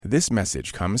This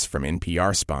message comes from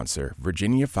NPR sponsor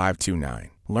Virginia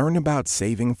 529. Learn about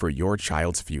saving for your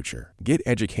child's future. Get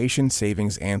education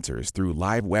savings answers through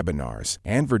live webinars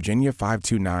and Virginia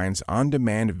 529's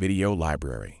on-demand video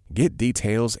library. Get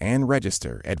details and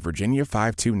register at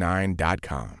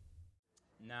virginia529.com.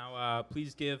 Now,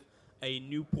 please give a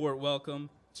Newport welcome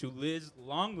to Liz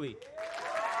Longley.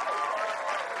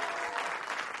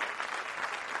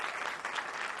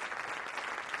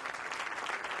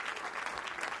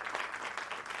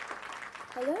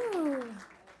 Hello.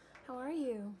 How are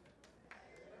you?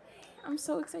 I'm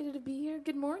so excited to be here.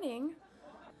 Good morning.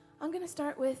 I'm going to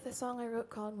start with a song I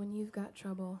wrote called When You've Got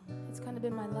Trouble. It's kind of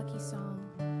been my lucky song,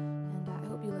 and I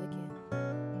hope you like it.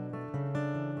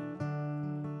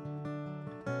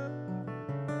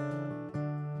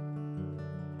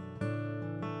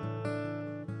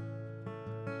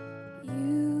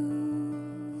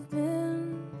 You've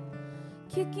been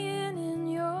kicking in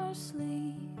your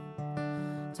sleep,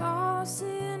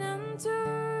 tossing and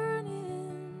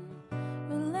turning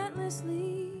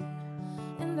relentlessly,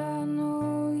 and I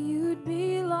know you'd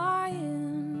be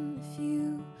lying if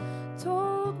you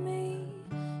told me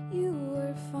you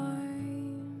were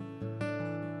fine.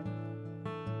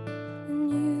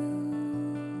 And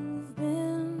you've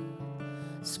been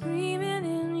screaming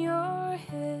in your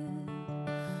head,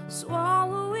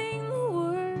 swallowing the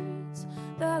words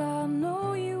that I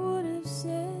know you would have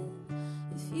said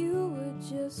if you would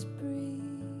just breathe.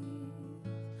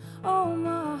 Oh,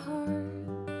 my heart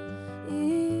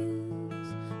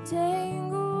is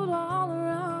tangled all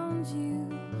around you.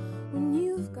 When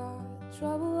you've got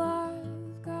trouble,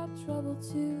 I've got trouble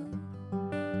too.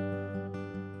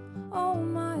 Oh,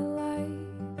 my life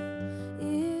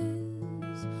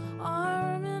is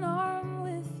arm in arm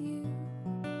with you.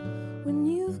 When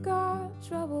you've got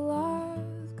trouble,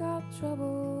 I've got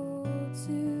trouble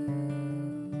too.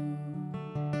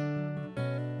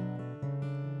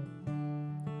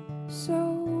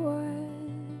 So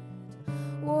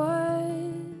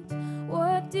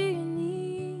what do you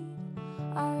need?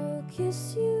 I'll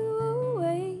kiss you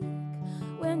awake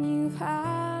when you've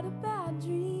had a bad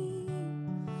dream,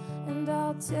 and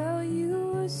I'll tell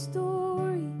you a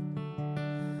story,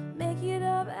 make it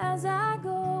up as I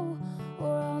go,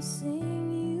 or I'll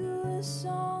sing you a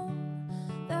song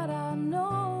that I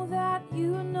know that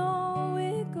you know.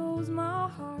 It goes, my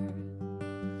heart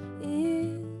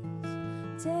is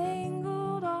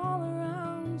tangled all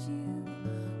around you.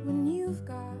 When you've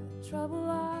got trouble,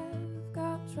 I've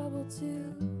got trouble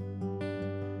too.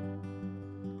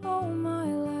 Oh, my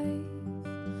life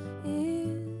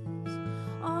is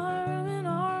arm in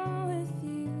arm with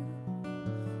you.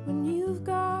 When you've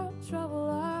got trouble,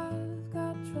 I've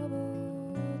got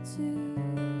trouble too.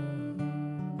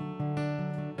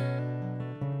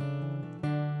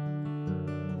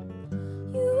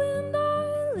 You and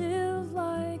I live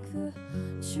like the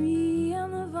tree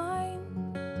and the vine.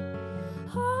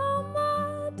 Oh,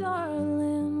 my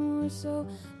darling, we're so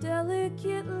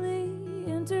delicately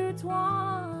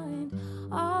intertwined.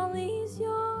 I'll ease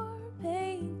your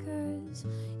pain 'cause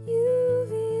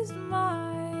you've eased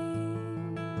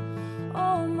mine.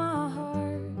 Oh, my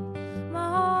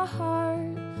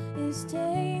heart is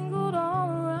tangled all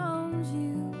around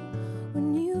you.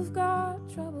 When you've got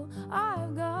trouble,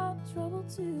 I've got trouble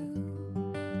too.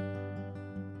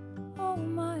 Oh,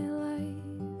 my life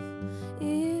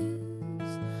is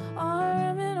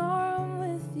arm in arm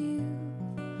with you.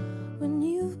 When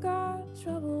you've got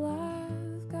trouble,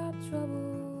 I've got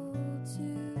trouble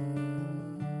too.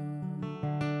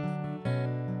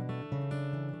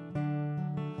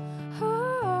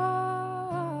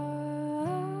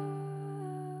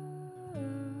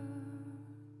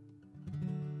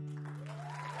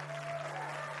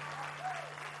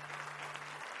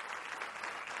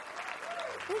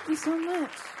 Thank you so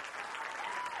much.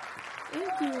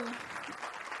 Thank you.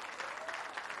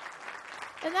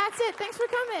 And that's it. Thanks for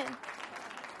coming.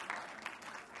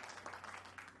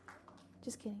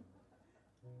 Just kidding.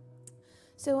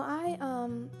 So I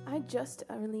just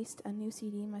released a new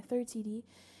CD, my third CD,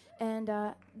 and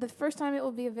the first time it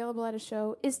will be available at a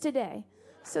show is today.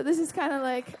 So this is kind of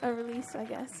like a release, I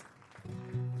guess.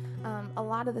 A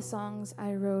lot of the songs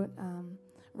I wrote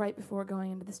right before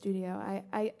going into the studio.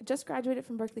 I just graduated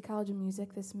from Berklee College of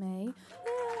Music this May.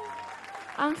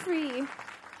 I'm free.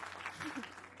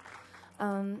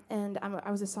 And I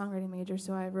was a songwriting major,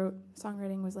 so I wrote,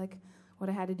 songwriting was like what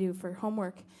I had to do for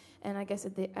homework. And I guess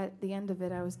at the end of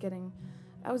it, I was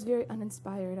very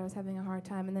uninspired. I was having a hard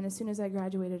time. And then as soon as I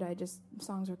graduated,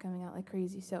 songs were coming out like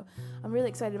crazy. So I'm really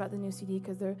excited about the new CD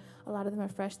because a lot of them are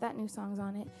fresh. That new song's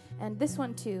on it. And this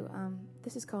one too.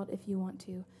 This is called If You Want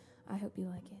To. I hope you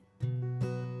like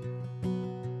it.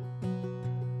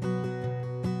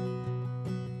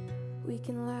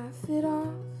 it off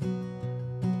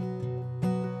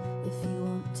if you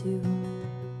want to.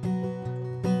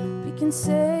 We can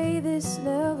say this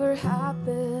never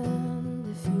happened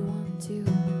if you want to.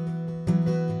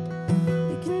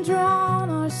 We can drown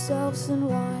ourselves in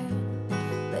wine,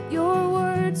 let your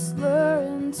words slur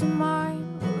into mine.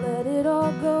 We'll let it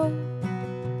all go.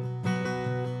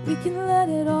 We can let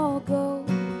it all go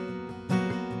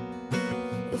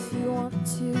if you want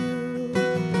to.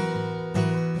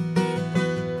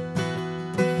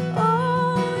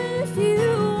 Oh, if you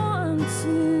want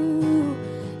to,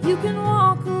 you can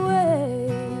walk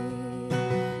away.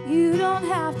 You don't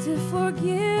have to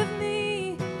forgive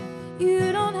me.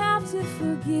 You don't have to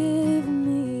forgive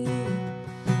me.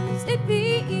 'Cause it'd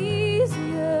be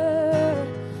easier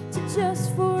to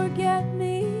just forget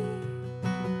me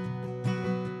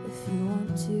if you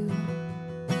want to,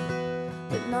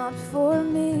 but not for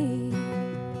me.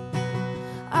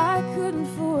 I couldn't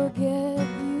forget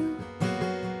you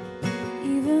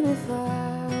even if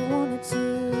I wanted to.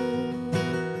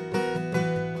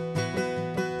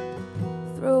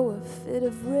 Throw a fit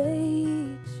of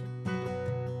rage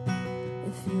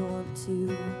if you want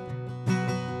to.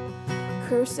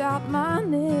 Curse out my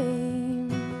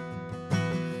name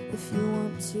if you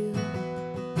want to.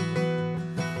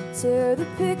 Tear the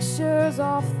pictures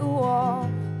off the wall.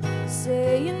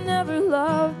 Say you never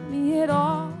loved me at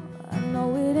all. I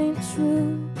know it ain't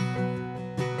true.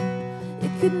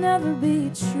 It could never be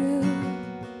true.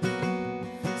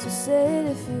 So say it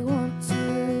if you want to.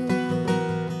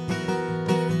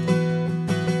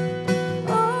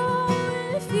 Oh,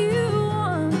 if you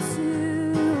want to,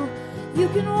 you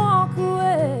can walk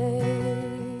away.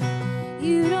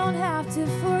 You don't have to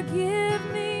forgive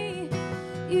me.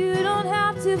 You don't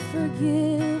have to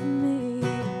forgive me.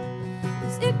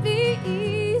 'Cause it'd be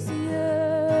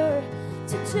easier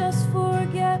to just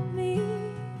forget me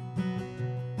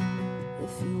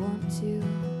if you want to,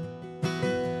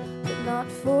 but not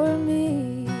for me.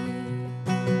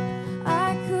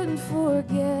 I couldn't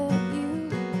forget you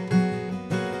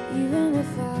even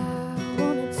if I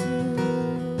wanted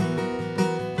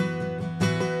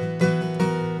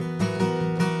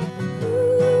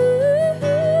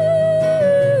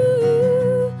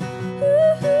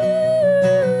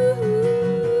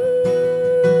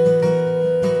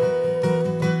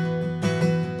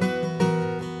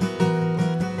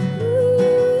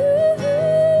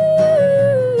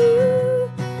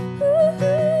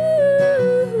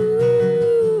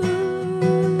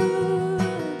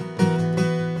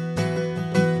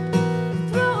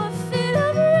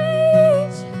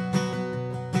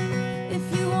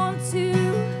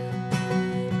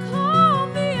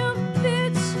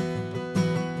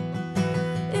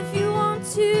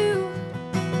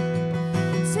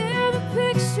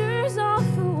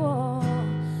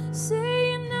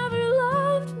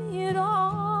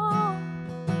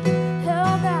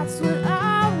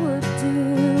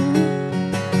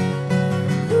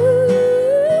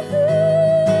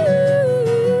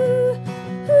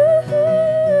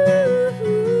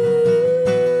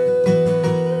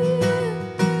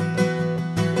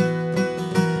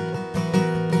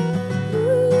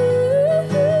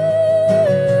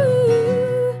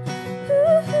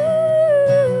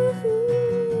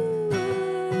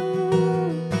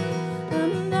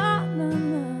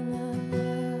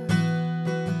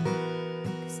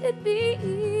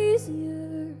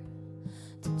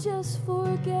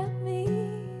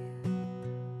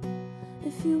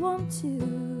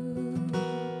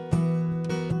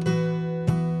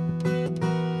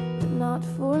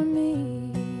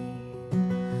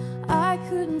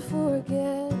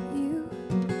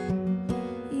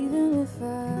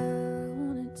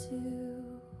to.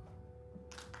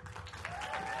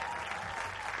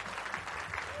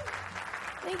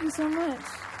 Thank you so much.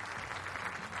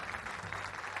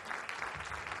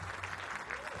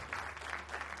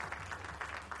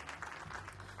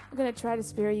 I'm going to try to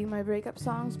spare you my breakup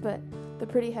songs, but they're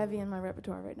pretty heavy in my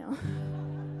repertoire right now.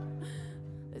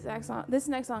 This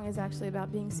next song is actually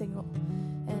about being single.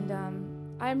 And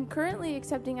I'm currently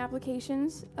accepting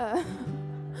applications. I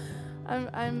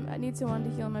need someone to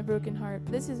heal my broken heart.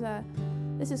 This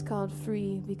is called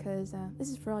Free because this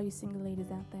is for all you single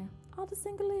ladies out there. All the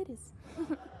single ladies.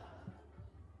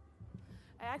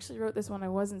 I actually wrote this when I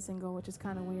wasn't single, which is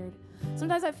kind of weird.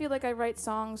 Sometimes I feel like I write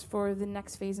songs for the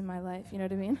next phase in my life, you know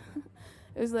what I mean?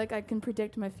 It was like I can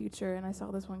predict my future, and I saw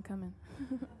this one coming.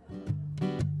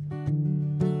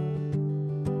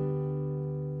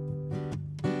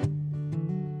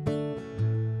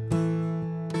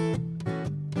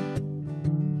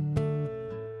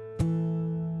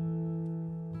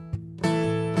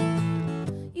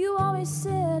 You always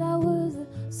said I was the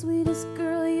sweetest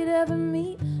girl you'd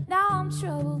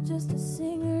just a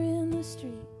singer in the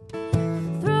street.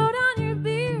 Throw down your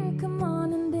beer, come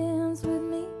on and dance with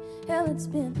me. Hell, it's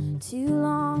been too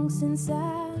long since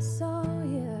I saw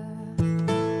you.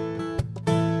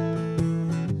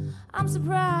 I'm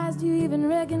surprised you even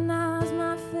recognize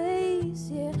my face.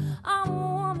 Yeah, I'm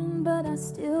a woman, but I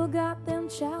still got them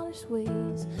childish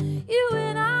ways. You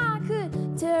and I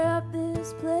could tear up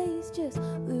this place. Just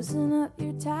loosen up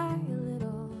your tie a little.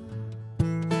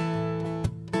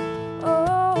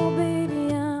 Oh,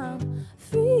 baby, I'm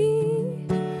free,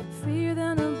 freer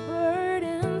than a bird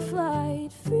in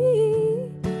flight, free,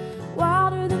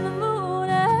 wilder than the moon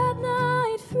at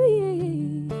night,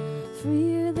 free,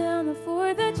 freer than the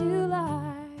 4th of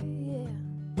July, yeah.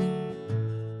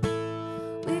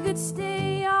 We could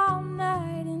stay all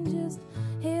night and just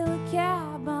hail a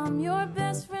cab. I'm your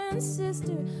best friend's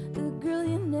sister, the girl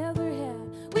you never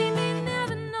had. We may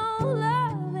never know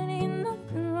love, and ain't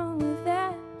nothing wrong with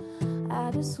that. I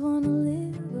just wanna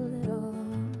live a little.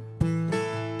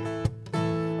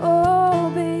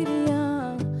 Oh, baby,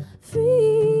 I'm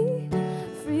free,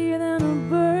 freer than a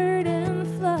bird in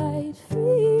flight,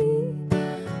 free,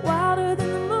 wilder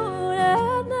than the moon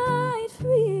at night,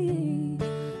 free,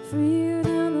 freer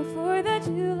than the 4th of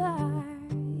July,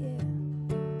 yeah.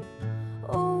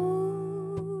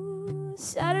 Oh,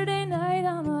 Saturday night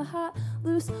I'm a hot,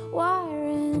 loose wire,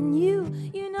 and you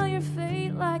know your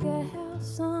fate like a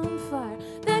house on fire.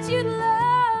 That you'd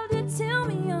love to tell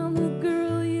me I'm the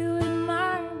girl you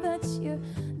admire, but you're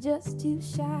just too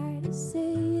shy to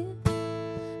say it.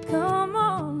 Come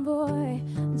on, boy,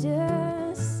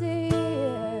 just say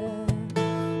it.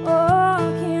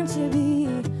 Oh, can't you be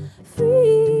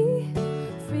free,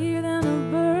 freer than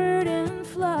a bird in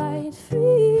flight,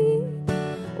 free,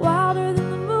 wilder than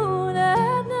the moon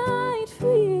at night,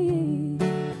 free,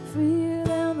 freer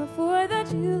than the 4th of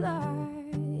July,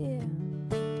 yeah.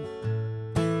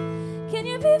 Can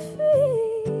you be free?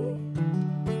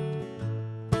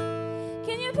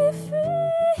 Can you be free?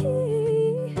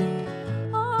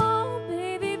 Oh,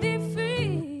 baby, be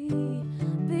free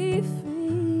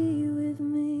with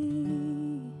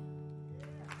me.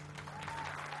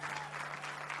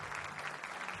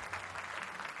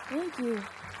 Thank you.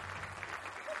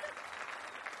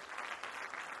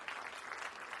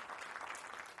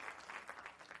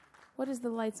 What does the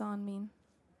lights on mean?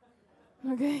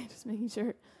 Okay, just making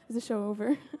sure. Is the show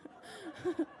over?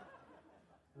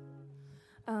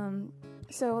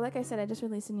 So, like I said, I just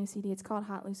released a new CD. It's called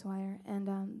Hot Loose Wire, and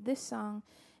this song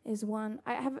is one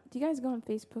I have. Do you guys go on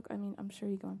Facebook? I mean, I'm sure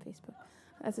you go on Facebook.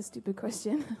 That's a stupid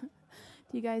question.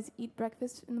 Do you guys eat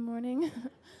breakfast in the morning?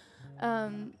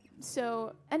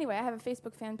 So anyway, I have a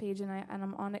Facebook fan page, and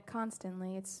I'm on it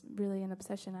constantly. It's really an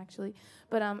obsession, actually.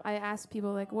 But I asked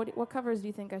people, like, what covers do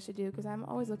you think I should do? Because I'm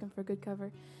always looking for a good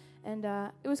cover. And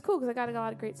it was cool because I got a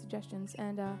lot of great suggestions.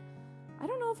 And I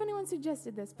don't know if anyone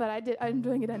suggested this, but I'm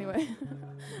doing it anyway.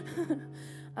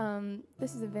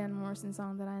 This is a Van Morrison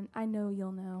song that I know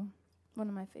you'll know. One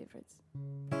of my favorites.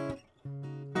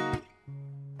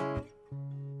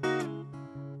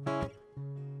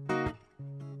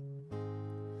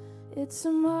 It's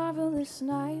a marvelous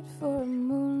night for a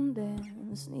moon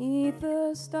dance, 'neath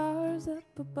the stars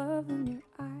up above in your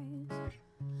eyes.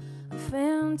 A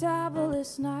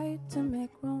fantabulous night to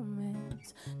make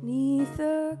romance, 'neath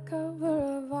the cover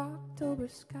of October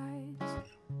skies.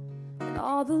 And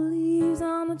all the leaves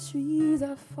on the trees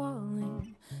are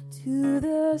falling to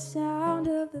the sound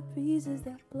of the breezes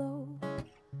that blow.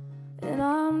 And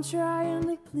I'm trying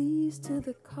to please to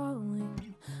the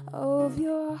calling of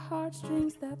your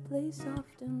heartstrings that play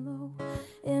soft and low.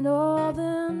 And all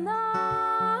the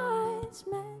night's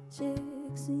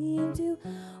magic seem to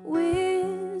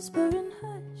whisper and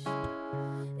hush,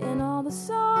 and all the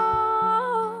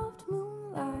soft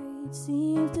moonlight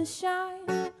seems to shine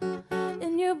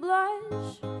in your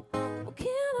blush. Oh,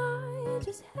 can I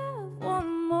just have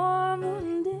one more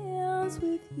moon dance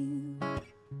with you,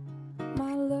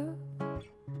 my love?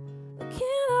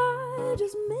 Can I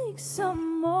just make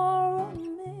some more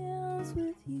romance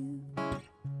with you?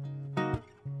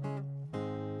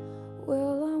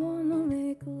 Well, I wanna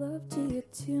make love to you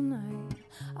tonight.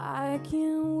 I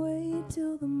can't wait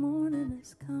till the morning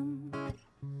has come.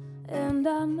 And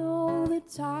I know the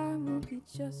time will be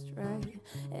just right,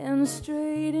 and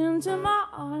straight into my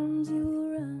arms you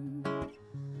will run.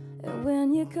 And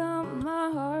when you come,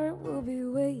 my heart will be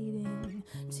waiting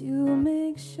to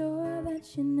make sure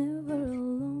that you're never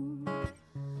alone.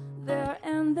 There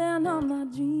and then all my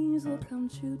dreams will come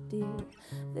true, dear.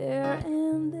 There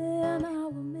and then I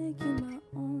will make you my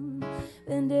own.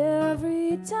 And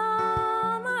every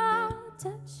time I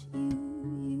touch you,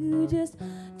 you just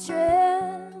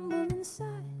tremble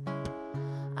inside.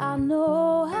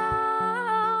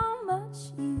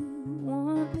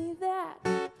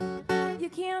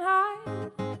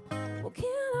 moonlight. Well, can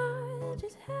I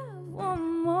just have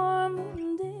one more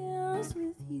moon dance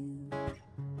with you,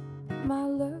 my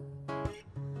love?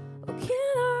 Or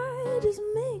can I just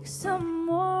make some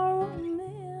more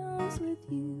romance with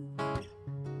you?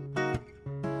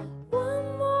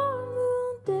 One more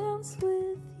moon dance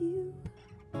with you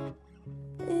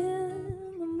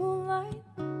in the moonlight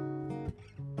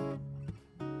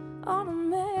on a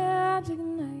magic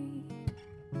night.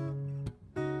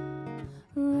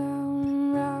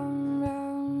 Round, round,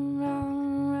 round,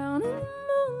 round, round in the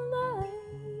moonlight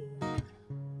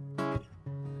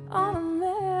on a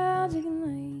magic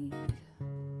night.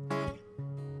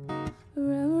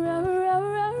 Round, round, round,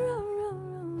 round,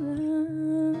 round, round.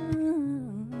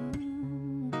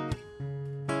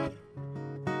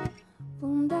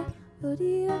 Boom da,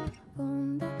 ba-dee da,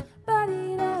 boom da,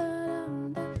 ba-dee da,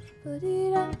 dum da,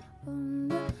 ba-dee da, boom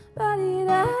da, ba-dee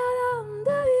da, dum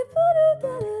da, dee, ba-doo,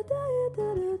 da, da, da,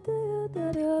 da, da,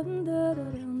 da, dum, da, da,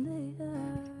 dum, da.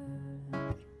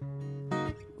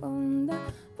 Boom da,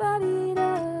 ba-dee da,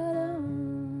 dum.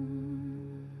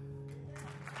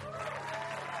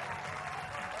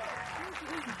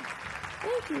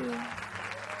 Thank you.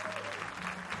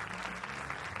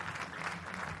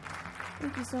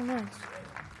 Thank you so much.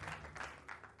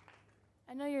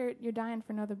 I know you're dying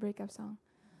for another breakup song,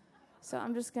 so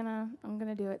I'm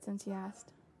gonna do it since you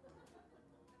asked.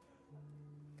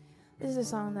 This is a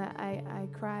song that I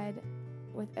cried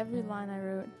with every line I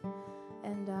wrote,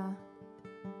 and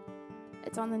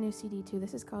it's on the new CD too.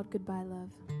 This is called Goodbye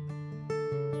Love.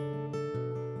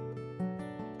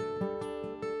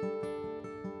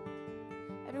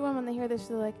 Everyone, when they hear this,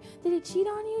 they're like, did he cheat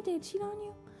on you? Did he cheat on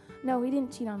you? No, he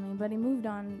didn't cheat on me, but he moved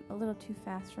on a little too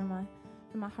fast for my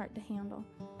heart to handle.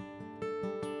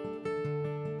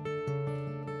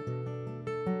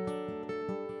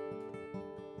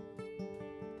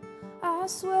 I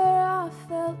swear I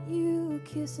felt you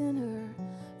kissing her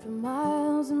from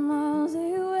miles and miles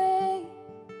away.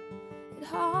 It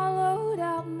hollowed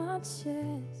out my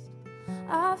chest.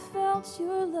 I felt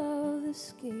your love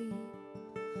escape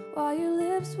while your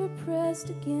lips were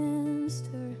pressed against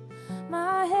her.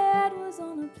 My head was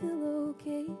on a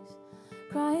pillowcase,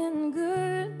 crying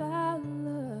goodbye,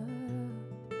 love.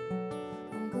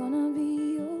 I'm gonna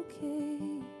be okay.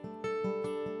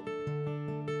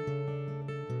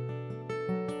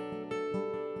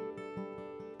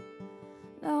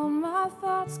 Now my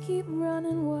thoughts keep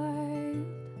running wild,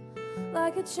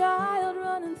 like a child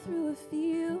running through a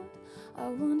field. I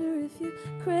wonder if you're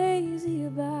crazy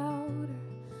about her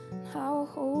and how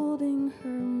holding her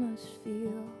must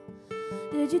feel.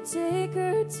 Did you take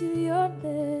her to your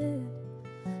bed?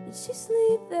 Did she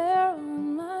sleep there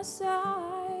on my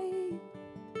side?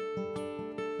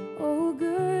 Oh,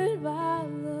 goodbye,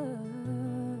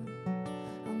 love.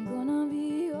 I'm gonna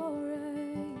be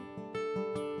alright.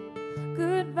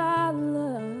 Goodbye,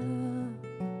 love.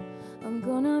 I'm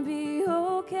gonna be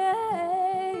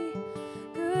okay.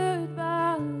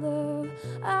 Goodbye, love.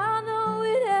 I know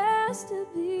it has to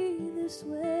be this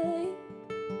way.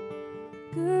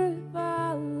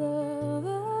 Goodbye, love.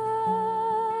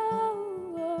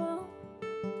 Oh,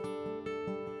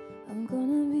 I'm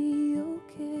gonna be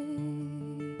okay.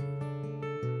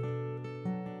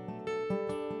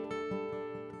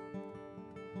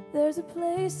 There's a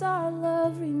place our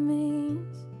love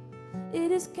remains.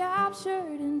 It is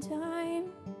captured in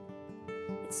time.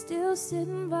 It's still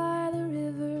sitting by the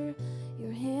river,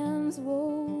 your hands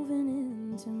woven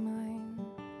into mine.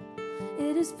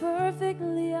 It is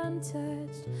perfectly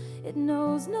untouched. It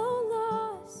knows no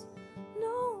loss,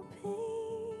 no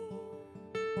pain.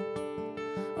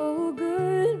 Oh,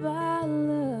 goodbye,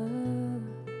 love.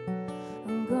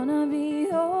 I'm gonna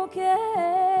be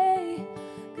okay.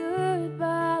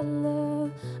 Goodbye,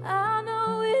 love. I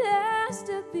know it has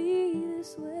to be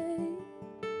this way.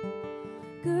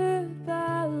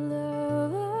 Goodbye,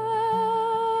 love. Oh,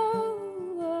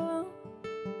 oh,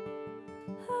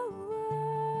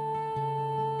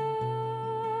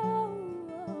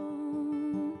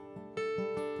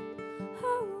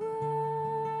 oh,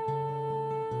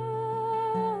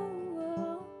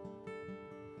 oh.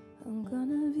 I'm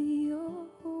gonna be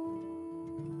okay.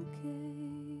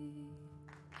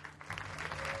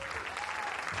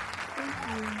 Thank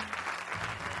you.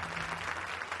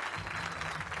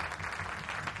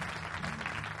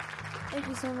 Thank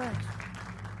you so much.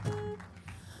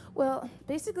 Well,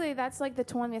 basically, that's like the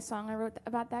 20th song I wrote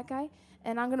about that guy,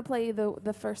 and I'm gonna play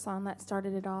the first song that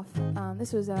started it off.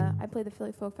 This was I played the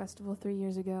Philly Folk Festival 3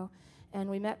 years ago, and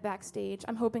we met backstage.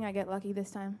 I'm hoping I get lucky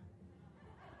this time.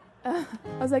 I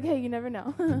was like, hey, you never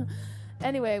know.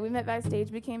 Anyway, we met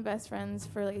backstage, became best friends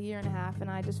for like a year and a half, and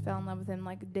I just fell in love with him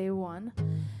like day one.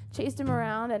 Chased him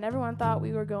around, and everyone thought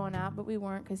we were going out, but we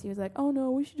weren't, because he was like, oh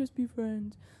no, we should just be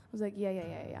friends. I was like,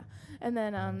 yeah. And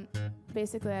then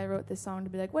basically I wrote this song to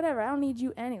be like, whatever, I don't need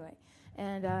you anyway.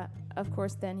 And of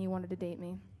course then he wanted to date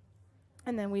me.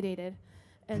 And then we dated.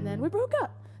 And then we broke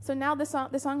up. So now this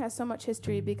song has so much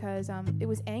history because it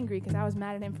was angry because I was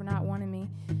mad at him for not wanting me.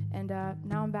 And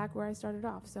now I'm back where I started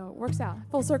off. So it works out.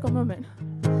 Full circle moment.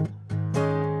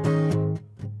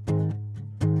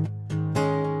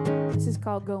 This is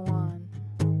called Go On.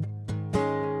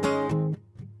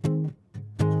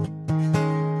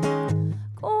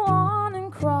 Go on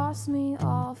and cross me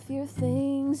off your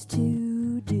things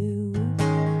to do.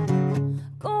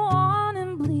 Go on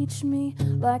and bleach me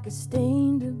like a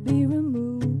stain to be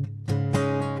removed.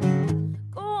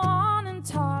 Go on and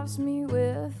toss me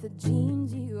with the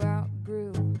jeans you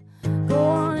outgrew. Go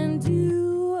on and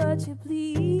do what you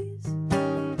please.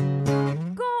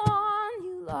 Go on,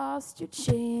 you lost your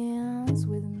chance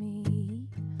with me.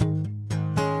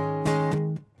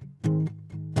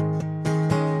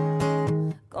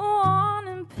 Go on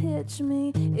and pitch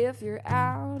me if you're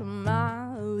out of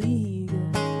my league.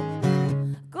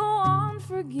 Go on,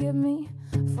 forgive me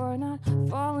for not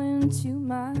falling to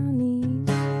my knees.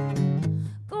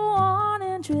 Go on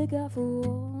and trick a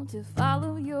fool to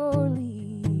follow your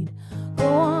lead. Go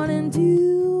on and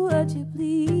do what you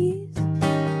please.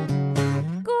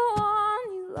 Go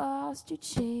on, you lost your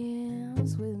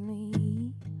chance with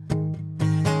me.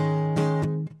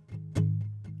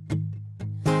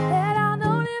 And I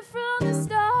known it from the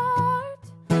start,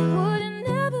 wouldn't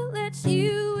never let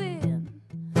you in.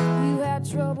 You had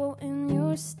trouble in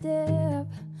your step,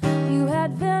 you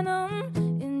had venom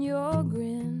in your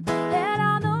grin. And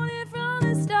I known it from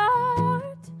the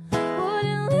start,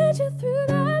 wouldn't let you through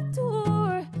that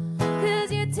door,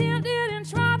 'cause you tempted and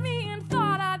tried me and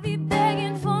thought I'd be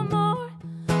begging for more.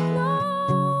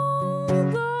 No,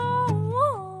 go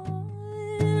on.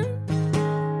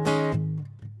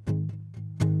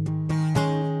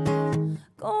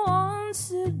 Go on,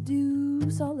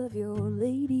 seduce all of your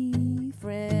lady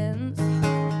friends.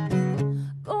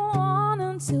 Go on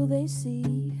until they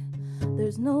see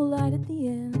there's no light at the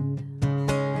end.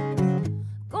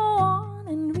 Go on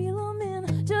and reel them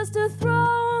in just to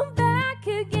throw them back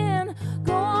again.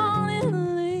 Go on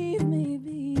and leave me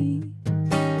be.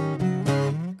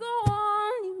 Go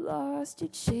on, you lost your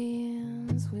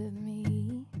chance with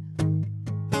me.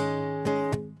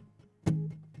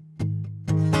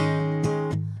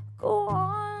 Go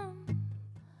on,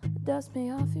 dust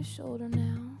me off your shoulder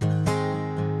now.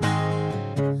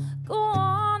 Go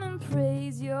on and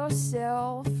praise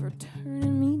yourself for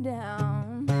turning me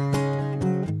down.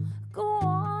 Go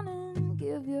on and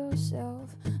give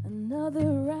yourself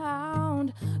another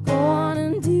round. Go on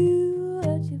and do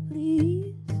what you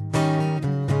please.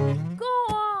 Go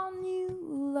on, you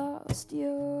lost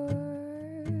your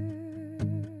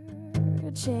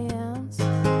chance.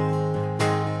 And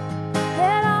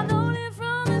I known it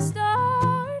from the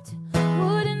start,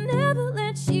 wouldn't never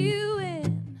let you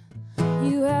in.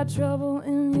 You had trouble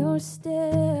in your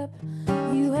step,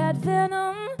 you had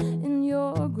venom in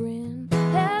your grin.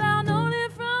 And I known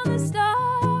it from the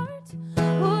start,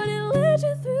 wouldn't let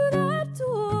you through that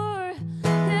door,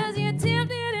 'cause you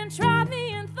tempted and tried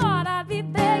me and thought I'd be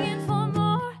begging for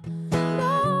more.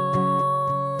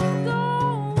 No, go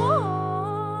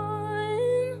on.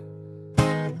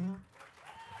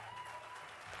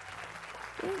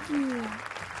 Thank you.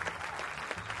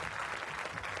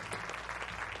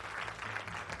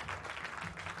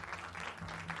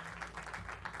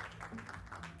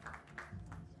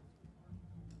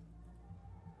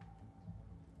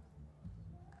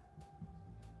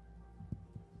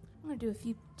 I'm gonna do a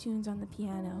few tunes on the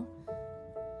piano.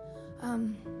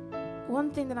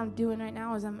 One thing that I'm doing right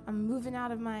now is I'm moving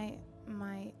out of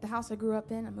the house I grew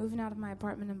up in. I'm moving out of my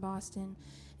apartment in Boston,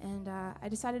 and I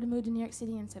decided to move to New York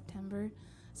City in September.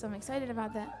 So I'm excited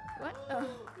about that. What? Oh,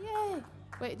 yay!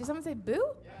 Wait, did someone say boo?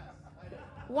 Yes, I know.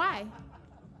 Why?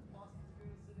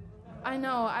 I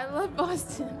know. I love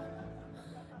Boston.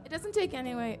 It doesn't take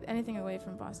anything away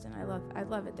from Boston. I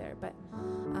love it there. But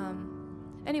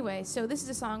anyway, so this is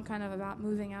a song kind of about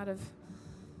moving out of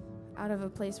a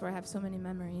place where I have so many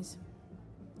memories.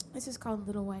 This is called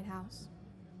Little White House.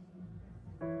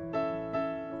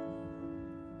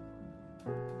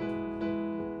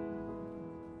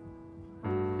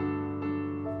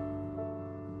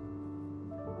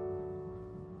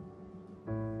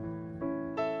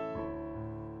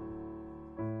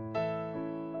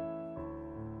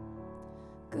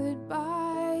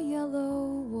 Goodbye,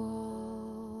 yellow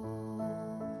walls.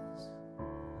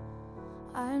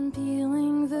 I'm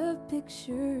peeling the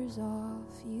pictures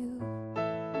off you,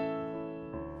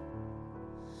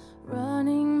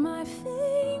 running my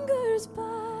fingers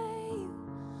by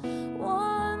you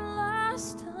one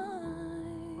last time.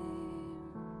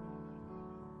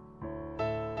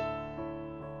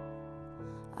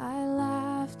 I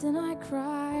laughed and I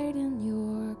cried in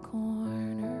your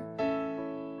corner.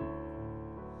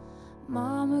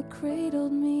 Mama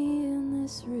cradled me in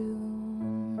this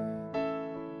room,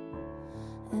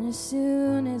 and as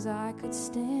soon as I could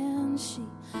stand, she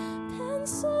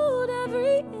penciled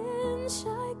every inch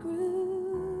I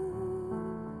grew.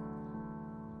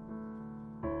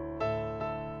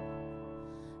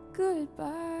 Goodbye.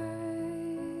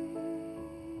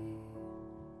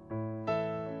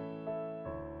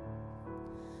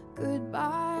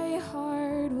 Goodbye,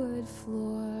 hardwood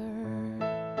floor.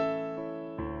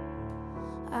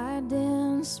 I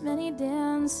danced many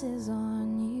dances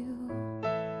on you.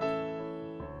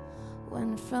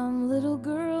 Went from little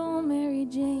girl Mary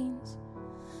Jane's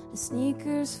to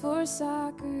sneakers for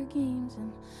soccer games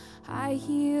and high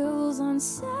heels on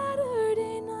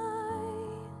Saturday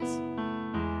nights.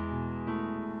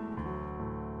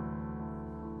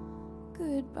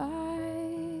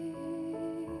 Goodbye.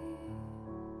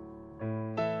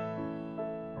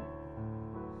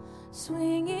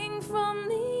 Swinging from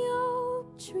the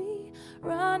oak tree,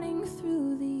 running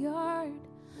through the yard,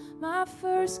 my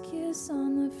first kiss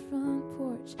on the front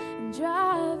porch, and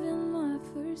driving my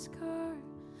first car.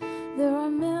 There are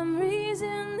memories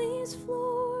in these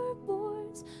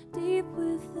floorboards, deep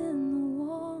within the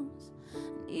walls,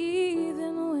 and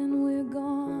even when we're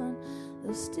gone,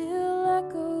 they'll still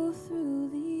echo through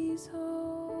these halls.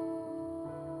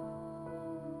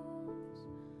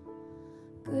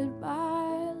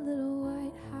 Goodbye, little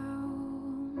white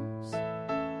house.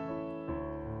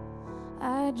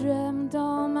 I dreamt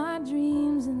all my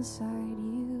dreams inside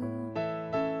you.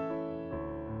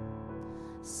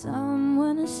 Some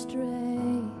went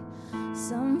astray,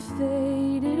 some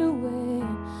faded away,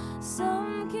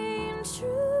 some came true.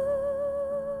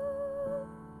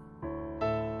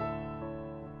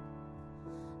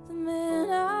 The man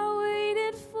I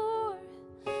waited for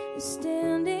is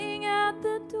standing at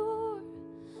the door,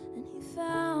 and he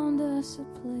found us a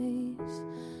place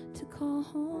to call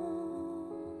home.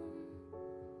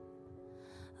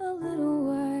 A little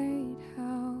white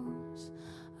house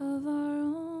of our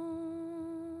own.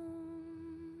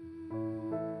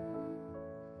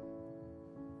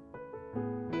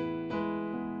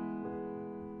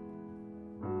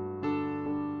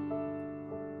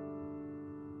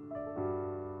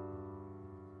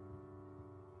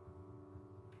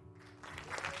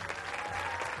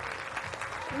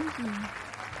 Thank you.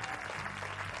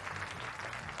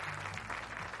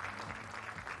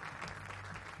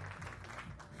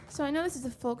 So I know this is a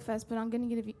folk fest, but I'm going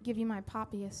to give you my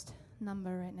poppiest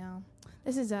number right now.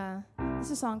 This is a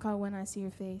song called "When I See Your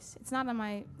Face." It's not on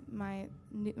my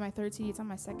third CD. It's on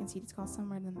my second CD. It's called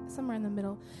 "Somewhere in the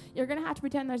Middle." You're going to have to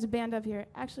pretend there's a band up here.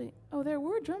 Actually, there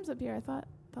were drums up here. I thought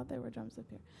there were drums up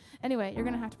here. Anyway, you're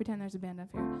going to have to pretend there's a band up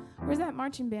here. Where's that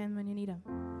marching band when you need them?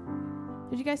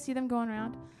 Did you guys see them going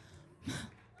around?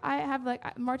 I have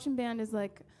marching band is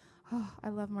like. Oh, I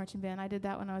love marching band. I did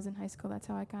that when I was in high school. That's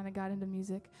how I kind of got into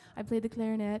music. I played the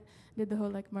clarinet, did the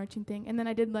whole marching thing, and then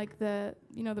I did the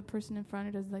the person in front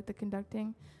who does the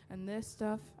conducting and this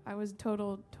stuff. I was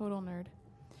total nerd.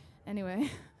 Anyway,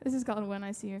 this is called "When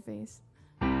I See Your Face."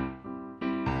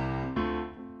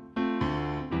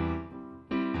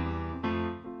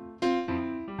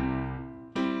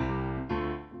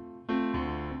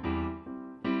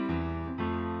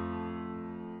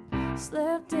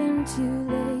 Slept in too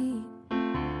late,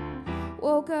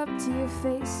 woke up to your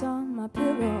face on my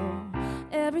pillow.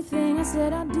 Everything I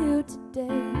said I'd do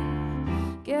today,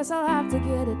 guess I'll have to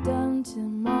get it done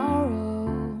tomorrow.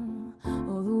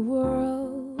 Oh, the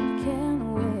world can't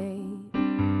wait,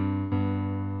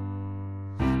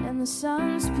 and the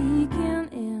sun's peeking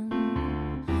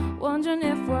in, wondering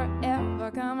if we're ever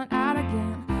coming out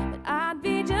again. But I'd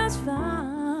be just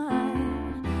fine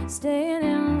staying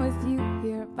in with you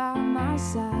here by my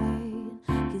side,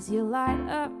 'cause you light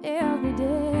up every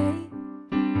day.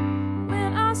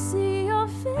 When I see your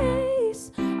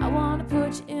face, I wanna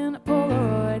put you in a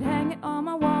Polaroid, hang it on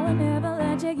my wall and never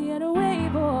let you get away,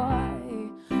 boy.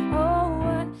 Oh,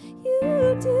 what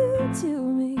you do to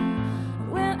me.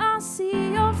 When I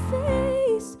see your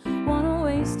face, wanna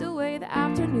waste away the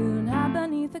afternoon, hide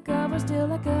beneath the covers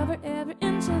till I cover every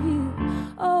inch of you.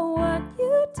 Oh, what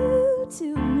you do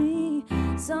to me.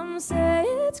 Some say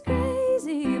it's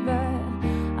crazy, but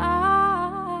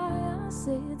I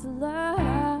say it's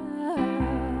love.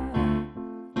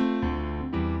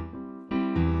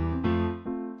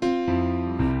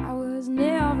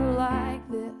 like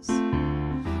this.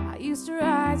 I used to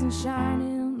rise and shine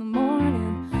in the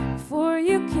morning before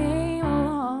you came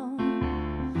along.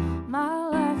 My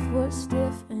life was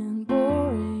stiff and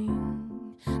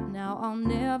boring. Now I'll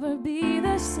never be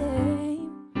the same.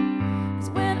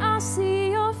 'Cause when I see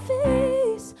your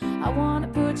face, I wanna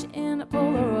put you in a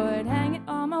Polaroid, hang it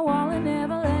on my wall and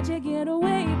never let you get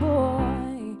away,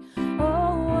 boy.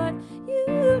 Oh, what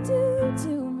you do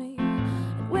to me.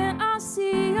 And when I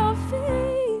see your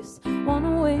face,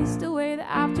 wanna waste away the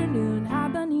afternoon,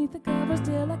 hide beneath the covers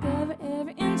till I cover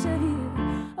every inch of you.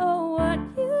 Oh, what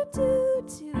you do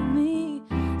to me.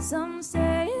 Some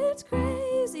say it's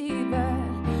crazy, but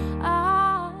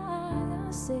I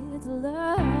say it's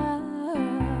love.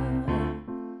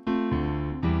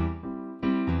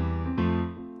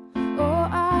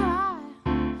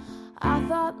 I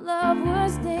thought love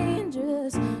was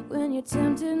dangerous when you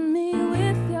tempted me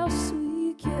with your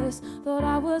sweet kiss. Thought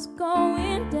I was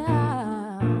going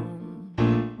down,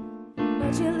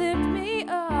 but you lift me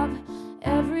up.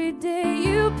 Every day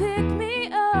you pick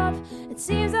me up. It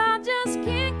seems I just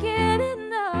can't get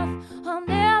enough. I'll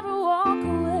never walk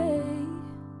away.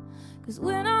 'Cause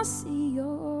when I see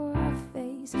your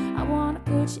face, I wanna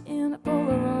put you in a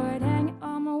Polaroid, hang it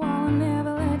on my wall and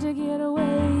never let you get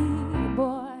away,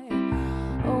 boy.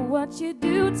 Oh, what you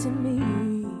do to me.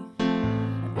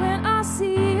 And when I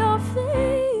see your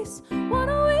face,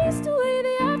 wanna waste away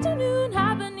the afternoon,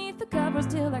 hide beneath the covers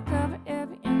till I cover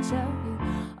every inch of you.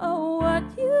 Oh, what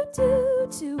you do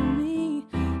to me.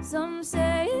 Some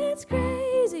say it's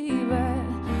crazy, but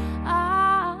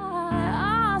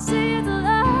I say it's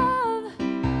love.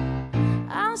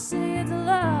 I say it's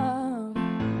love.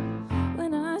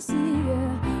 When I see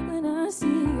you, when I see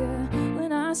you,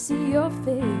 when I see your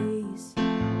face.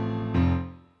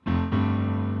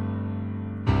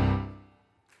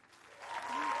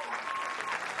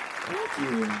 Thank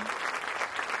you.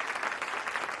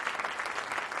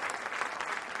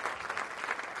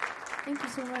 Thank you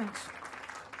so much.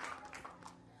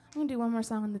 I'm going to do one more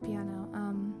song on the piano.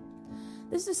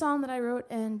 This is a song that I wrote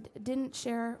and didn't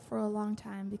share for a long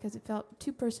time because it felt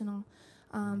too personal.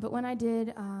 But when I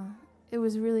did, it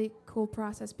was a really cool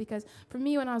process because for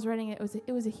me, when I was writing it,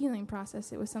 it was a healing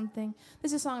process. It was something.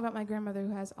 This is a song about my grandmother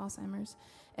who has Alzheimer's.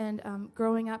 And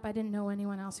growing up, I didn't know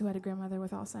anyone else who had a grandmother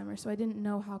with Alzheimer's, so I didn't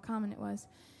know how common it was.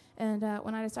 And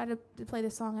when I decided to play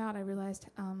this song out, I realized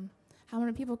how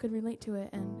many people could relate to it,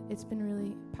 and it's been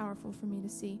really powerful for me to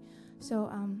see. So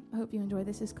I hope you enjoy.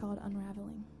 This is called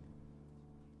Unraveling.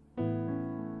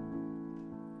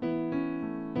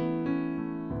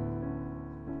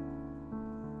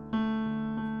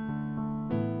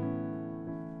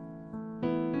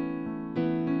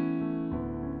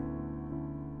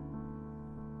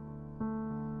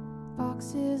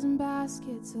 Boxes and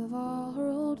baskets of all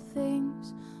her old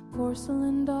things,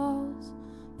 porcelain dolls,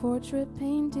 portrait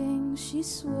paintings. She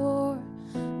swore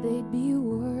they'd be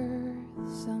worth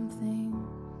something.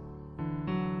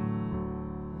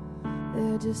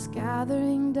 They're just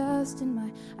gathering dust in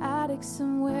my attic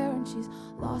somewhere, and she's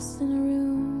lost in a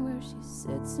room where she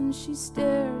sits and she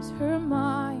stares. Her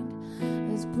mind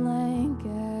as blank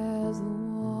as the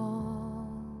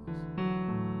walls,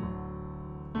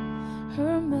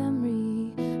 her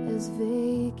memory as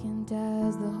vacant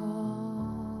as the halls.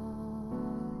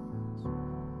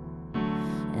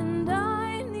 And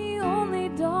I'm the only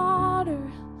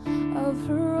daughter of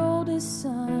her oldest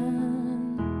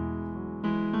son.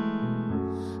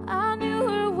 I knew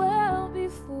her well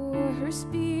before her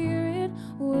spirit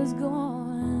was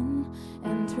gone,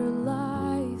 and her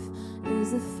life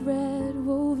is a thread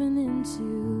woven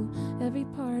into every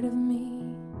part of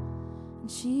me, and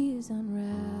she is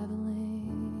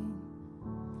unraveling.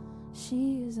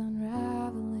 She is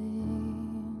unraveling.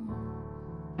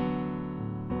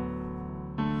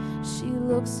 She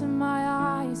looks in my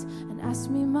eyes and asks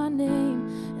me my name,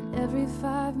 and every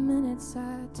 5 minutes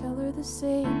I tell her the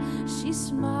same. She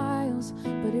smiles,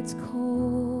 but it's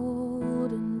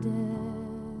cold and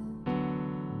dead.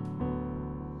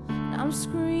 And I'm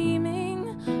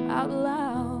screaming out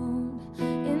loud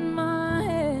in my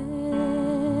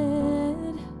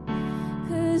head,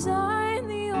 'cause I'm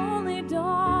the only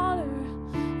daughter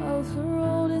of her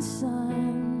oldest son.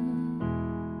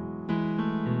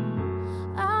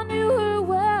 I knew her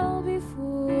well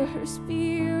before her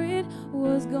spirit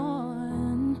was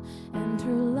gone, and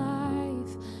her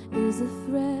life is a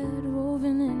thread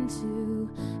woven into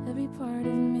every part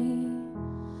of me.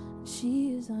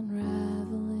 She is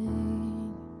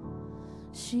unraveling.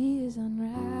 She is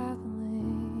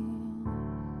unraveling.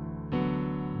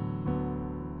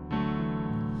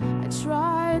 I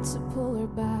tried to pull her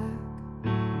back,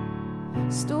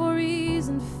 stories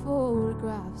and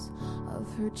photographs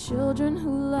of her children who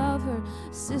love her,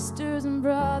 sisters and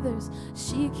brothers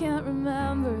she can't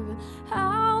remember. But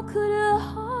how could a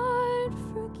heart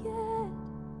forget?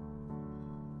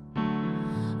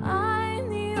 I'm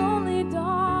the only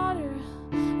daughter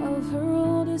of her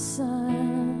oldest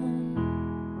son.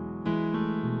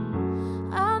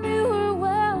 I knew her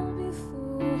well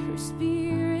before her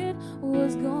spirit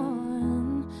was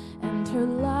gone, and her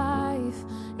life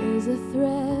is a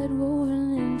thread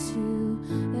woven into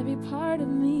every part of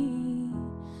me,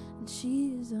 and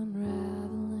she is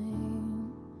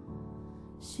unraveling.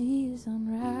 She is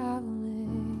unraveling.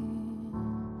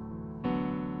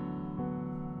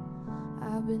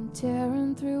 I've been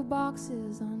tearing through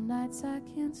boxes on nights I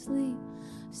can't sleep,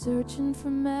 searching for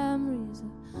memories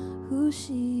of who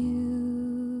she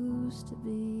used to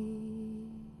be.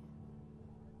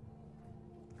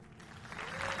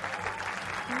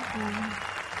 Thank you.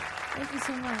 Thank you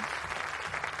so much.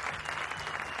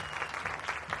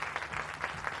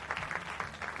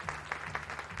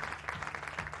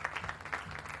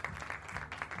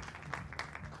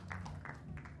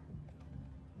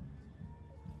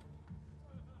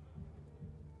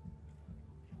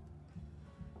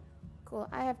 Cool.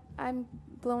 I'm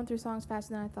blowing through songs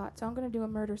faster than I thought, so I'm gonna do a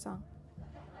murder song.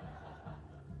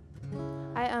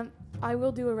 I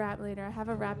will do a rap later. I have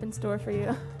a rap in store for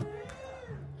you.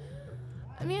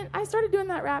 I mean, I started doing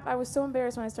that rap. I was so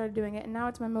embarrassed when I started doing it, and now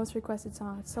it's my most requested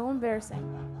song. It's so embarrassing.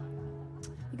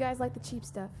 You guys like the cheap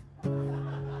stuff.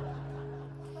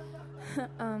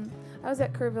 I was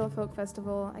at Kerrville Folk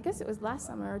Festival. I guess it was last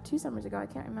summer or 2 summers ago. I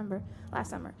can't remember. Last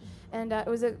summer. And it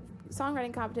was a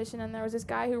songwriting competition, and there was this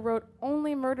guy who wrote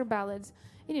only murder ballads.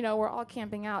 And, you know, we're all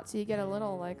camping out, so you get a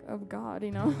little like, oh, God, you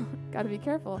know, got to be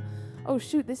careful. Oh,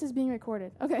 shoot, this is being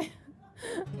recorded. Okay.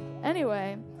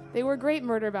 Anyway, they were great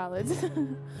murder ballads.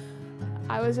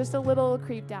 I was just a little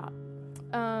creeped out,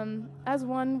 as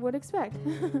one would expect.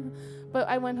 But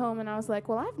I went home and I was like,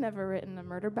 well, I've never written a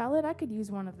murder ballad. I could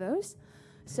use one of those.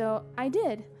 So I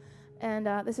did. And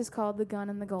this is called The Gun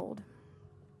and the Gold.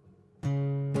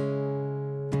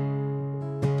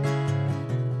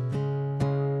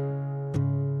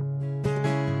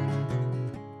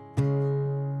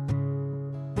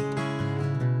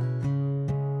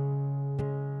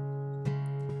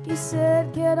 He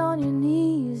said, get on your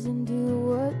knees and do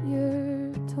what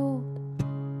you're told.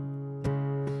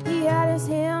 He had his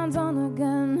hands on the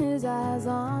gun, his eyes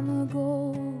on the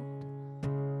gold.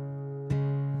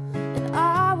 And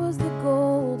I was the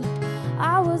gold,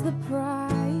 I was the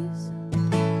prize.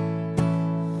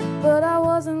 But I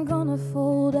wasn't gonna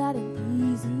fold at an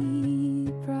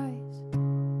easy price.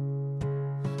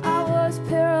 I was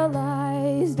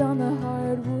paralyzed on the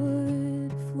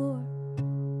hardwood floor.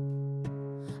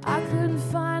 I couldn't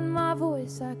find my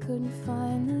voice, I couldn't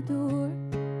find the door.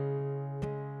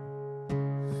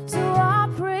 So I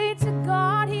prayed to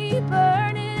God he'd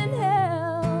burn in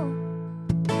hell.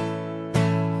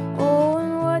 Oh,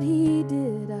 and what he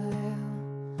did I'll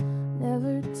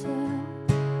never tell.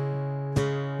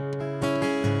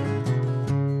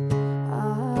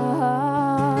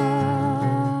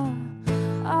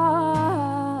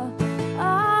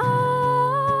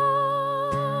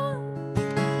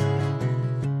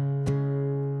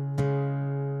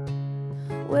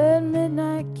 When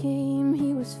midnight came,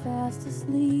 he was fast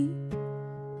asleep.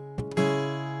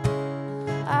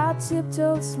 I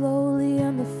tiptoed slowly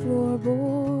and the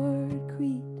floorboard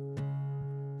creaked.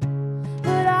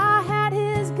 But I had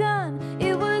his gun,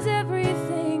 it was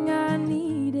everything I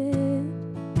needed.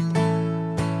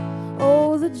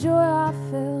 Oh, the joy I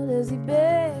felt as he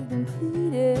begged and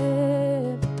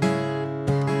pleaded.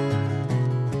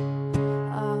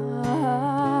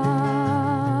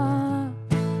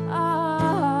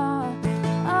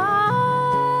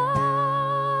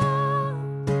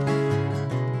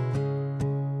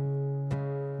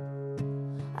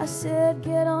 I said,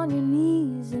 get on your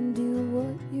knees and do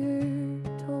what you're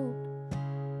told.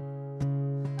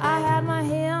 I had my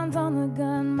hands on the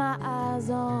gun, my eyes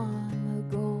on the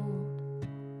gold.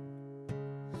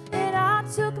 And I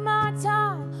took my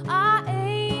time, I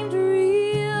aimed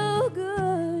real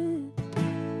good.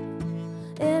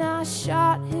 And I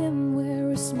shot him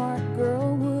where a smart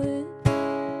girl would.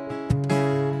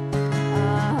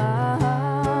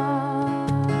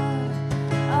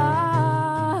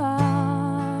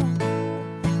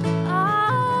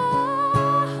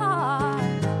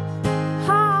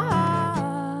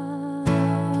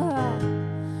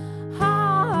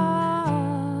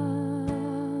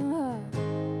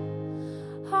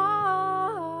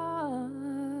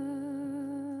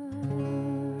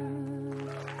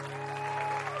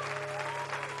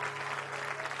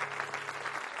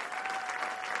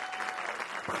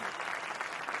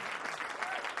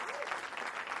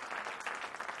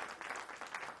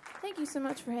 Thank you so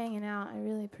much for hanging out. I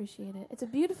really appreciate it. It's a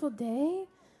beautiful day.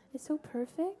 It's so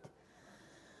perfect.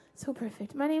 So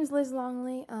perfect. My name's Liz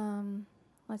Longley.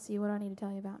 Let's see, what do I need to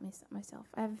tell you about myself?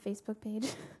 I have a Facebook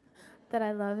page that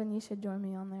I love, and you should join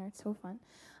me on there. It's so fun.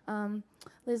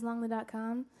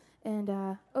 LizLongley.com. And,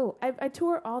 I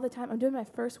tour all the time. I'm doing my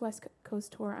first West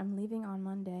Coast tour. I'm leaving on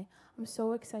Monday. I'm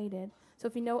so excited. So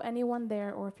if you know anyone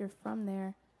there or if you're from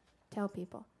there, tell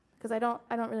people. Because I don't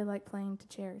really like playing to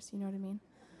chairs, you know what I mean?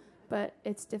 But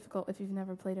it's difficult if you've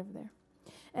never played over there.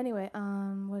 Anyway,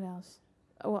 what else?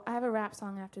 Oh, well, I have a rap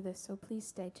song after this, so please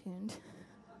stay tuned.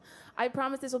 I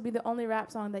promise this will be the only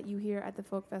rap song that you hear at the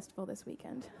Folk Festival this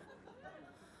weekend.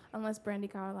 Unless Brandy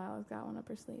Carlisle has got one up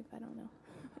her sleeve, I don't know.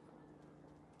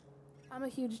 I'm a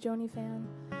huge Joni fan.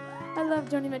 I love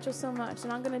Joni Mitchell so much,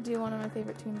 and I'm going to do one of my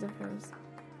favorite tunes of hers.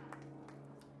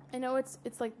 I know it's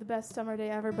like the best summer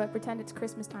day ever, but pretend it's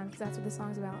Christmas time, because that's what the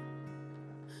song's about.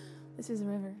 This is a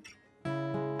river.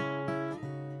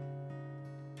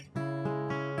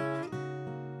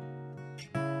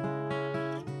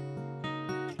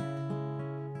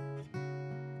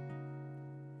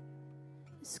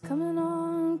 It's coming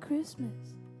on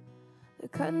Christmas. They're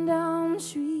cutting down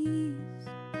trees,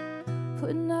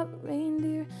 putting up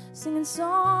reindeer, singing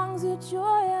songs of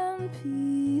joy and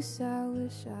peace. I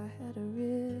wish I had a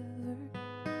river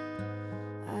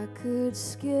I could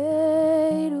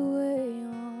skate away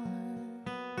on,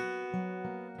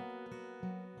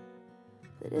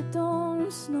 but it don't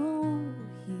snow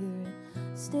here,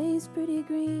 it stays pretty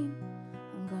green.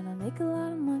 I'm gonna make a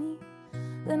lot of money,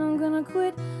 then I'm gonna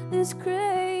quit this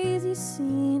crazy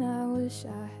scene. I wish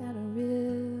I had a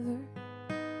river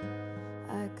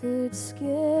I could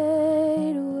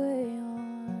skate away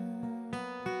on.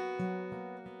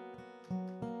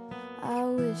 I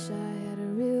wish I had a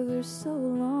river so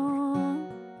long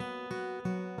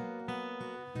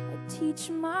I'd teach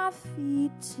my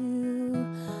feet to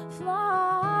fly.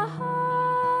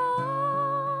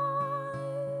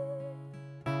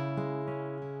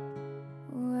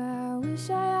 Oh, I wish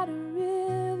I had a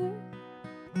river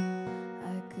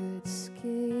I could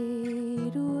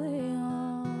skate away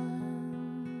on.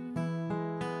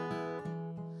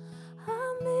 I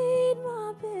made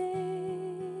my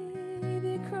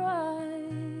baby cry.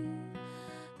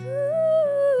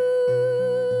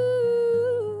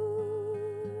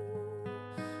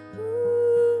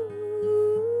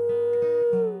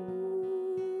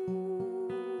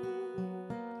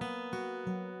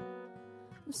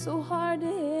 I'm so hard to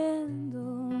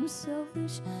handle, I'm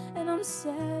selfish and I'm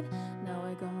sad. Now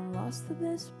I gone lost the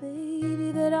best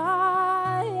baby that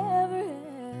I ever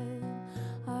had.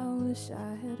 I wish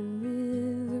I had a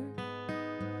river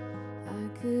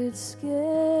I could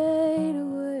skate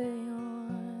away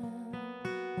on.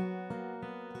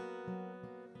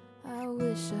 I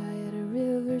wish I had a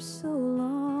river so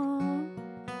long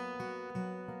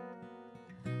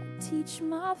I'd teach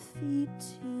my feet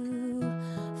to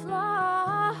fly.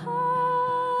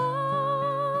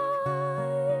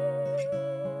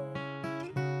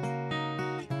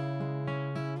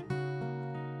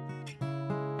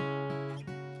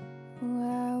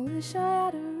 Wish I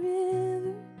had a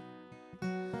river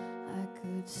I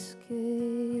could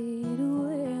skate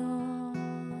away on.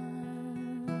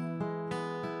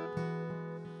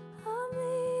 I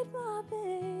made my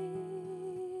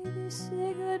baby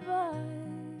say goodbye.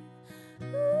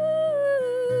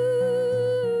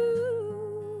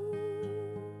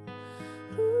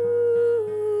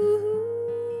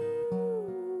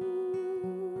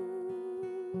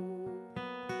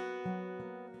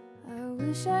 I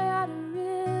wish I had a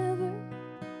river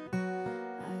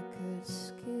I could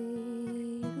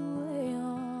skate away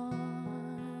on.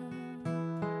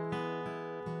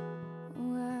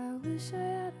 Oh, I wish I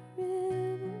had a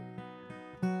river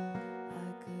I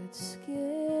could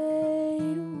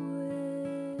skate away on.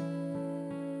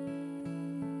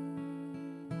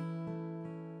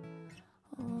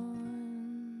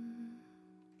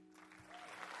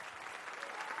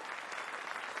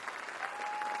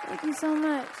 Thank you so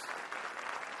much.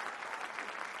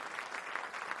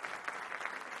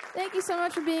 Thank you so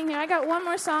much for being here. I got one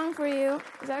more song for you.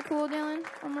 Is that cool, Dylan?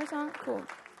 One more song? Cool.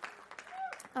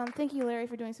 Thank you, Larry,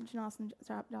 for doing such an awesome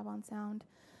job on sound.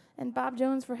 And Bob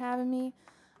Jones for having me.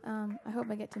 I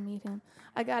hope I get to meet him.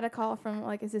 I got a call from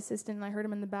his assistant, and I heard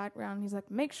him in the background. He's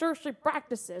like, make sure she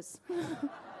practices. I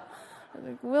was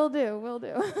like, will do.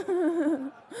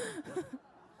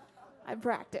 I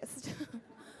practiced.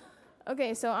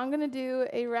 Okay, so I'm going to do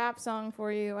a rap song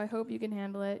for you. I hope you can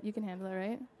handle it. You can handle it,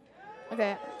 right?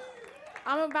 Okay.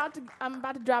 I'm about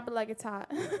to drop it like it's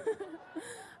hot.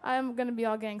 I'm going to be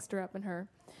all gangster up in her.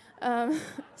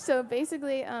 So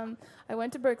basically, I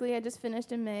went to Berklee. I just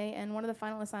finished in May, and one of the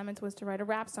final assignments was to write a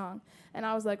rap song. And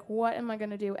I was like, what am I going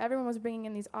to do? Everyone was bringing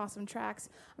in these awesome tracks.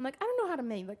 I'm like, I don't know how to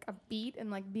make like a beat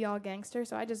and like be all gangster,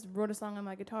 so I just wrote a song on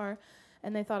my guitar,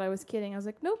 and they thought I was kidding. I was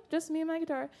like, nope, just me and my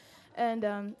guitar.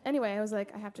 And anyway, I was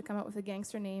like, I have to come up with a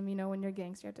gangster name. You know, when you're a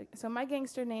gangster, you have to. So my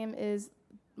gangster name is,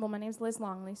 well, my name's Liz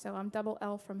Longley, so I'm double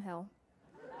L from hell.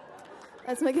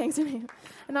 That's my gangster name.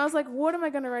 And I was like, what am I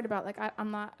going to write about? Like, I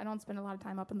don't spend a lot of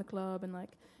time up in the club, and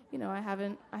like, you know, I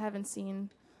haven't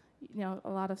seen, you know, a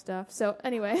lot of stuff. So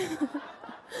anyway,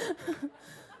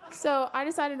 so I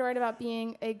decided to write about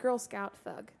being a Girl Scout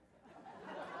thug.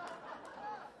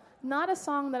 Not a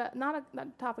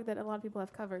topic that a lot of people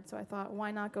have covered, so I thought, why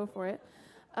not go for it?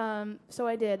 So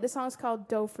I did. This song's called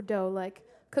Dough for Dough, like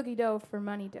cookie dough for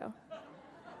money dough.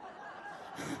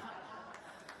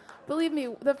 Believe me,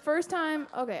 the first time,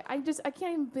 okay, I can't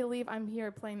even believe I'm here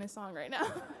playing this song right now.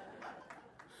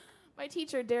 My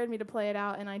teacher dared me to play it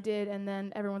out, and I did, and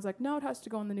then everyone's like, no, it has to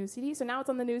go on the new CD. So now it's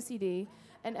on the new CD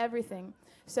and everything.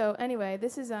 So anyway,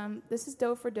 this is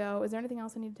Dough for Dough. Is there anything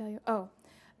else I need to tell you? Oh,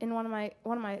 in one of my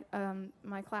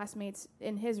classmates,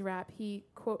 in his rap, he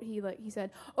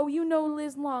said, oh, you know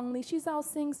Liz Longley, she's all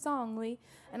sing-songly.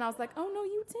 And I was like, oh, no,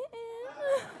 you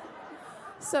didn't.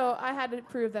 So I had to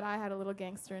prove that I had a little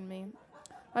gangster in me.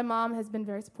 My mom has been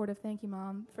very supportive. Thank you,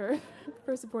 Mom, for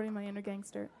supporting my inner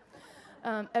gangster.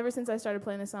 Ever since I started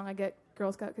playing this song, I get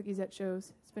Girl Scout cookies at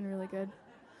shows. It's been really good.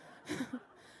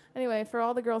 Anyway, for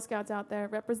all the Girl Scouts out there,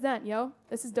 represent, yo.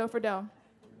 This is Dough for Dough.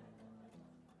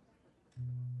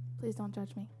 Please don't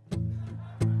judge me. Oh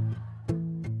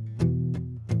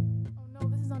no,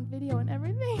 this is on video and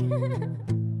everything.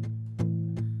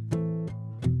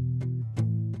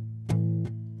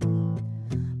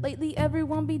 Lately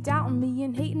everyone be doubting me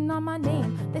and hating on my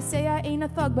name. They say I ain't a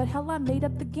thug, but hell, I made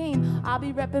up the game. I'll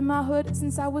be repping my hood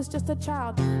since I was just a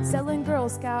child, selling Girl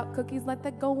Scout cookies like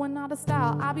they're going out of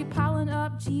style. I'll be piling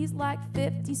up G's like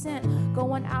 50 cent,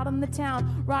 going out in the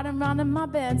town, riding round in my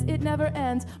Benz. It never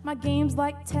ends. My game's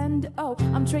like 10-0.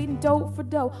 I'm trading dough for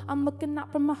dough. I'm looking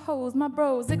out for my hoes, my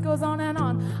bros. It goes on and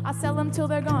on. I sell them till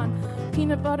they're gone.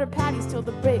 Peanut butter patties till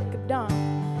the break of dawn.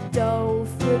 Dough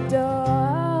for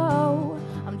dough.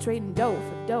 I'm trading dough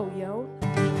for dough, yo.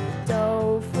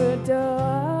 Dough for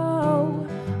dough.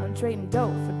 I'm trading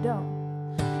dough for dough.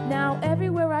 Now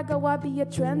everywhere I go, I be a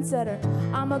trendsetter.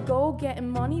 I'm a go-getting,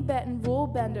 money-betting rule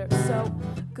bender. So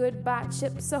goodbye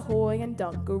Chips Ahoy and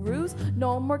Dunkaroos.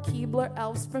 No more Keebler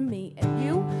elves from me and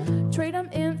you. Trade them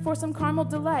in for some caramel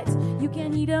delights. You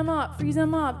can heat them up, freeze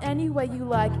them up, any way you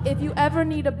like. If you ever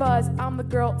need a buzz, I'm the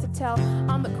girl to tell.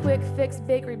 I'm the quick fix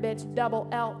bakery bitch, double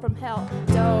L from hell.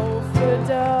 Dough for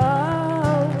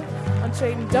dough. I'm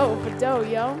trading dough for dough,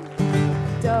 yo.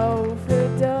 Dough for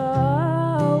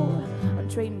dough.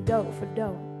 Trading dough for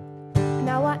dough.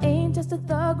 Now I ain't just a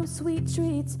thug with sweet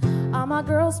treats. I'm a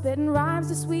girl spitting rhymes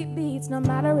to sweet beats. No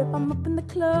matter if I'm up in the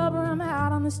club or I'm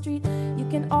out on the street, you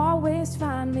can always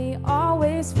find me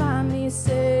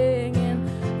singing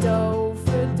dough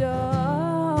for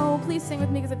dough. Please sing with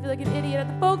me because I feel like an idiot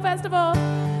at the folk festival.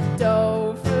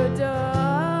 Dough for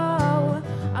dough.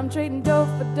 I'm trading dough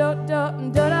for dough,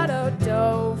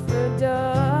 dough for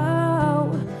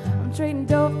dough. I'm trading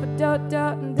dough for dough,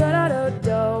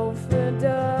 dough for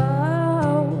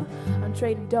dough. I'm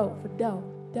trading dough for dough,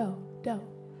 dough.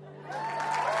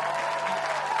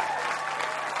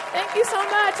 Thank you so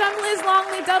much. I'm Liz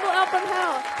Longley, double L from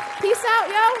hell. Peace out,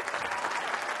 yo.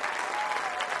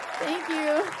 Thank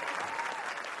you.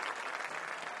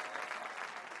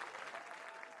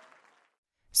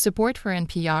 Support for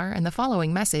NPR and the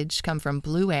following message come from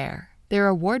Blue Air. Their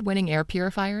award-winning air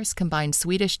purifiers combine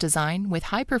Swedish design with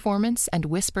high performance and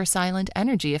whisper-silent,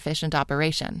 energy-efficient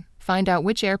operation. Find out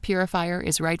which air purifier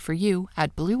is right for you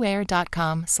at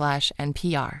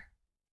blueair.com/NPR.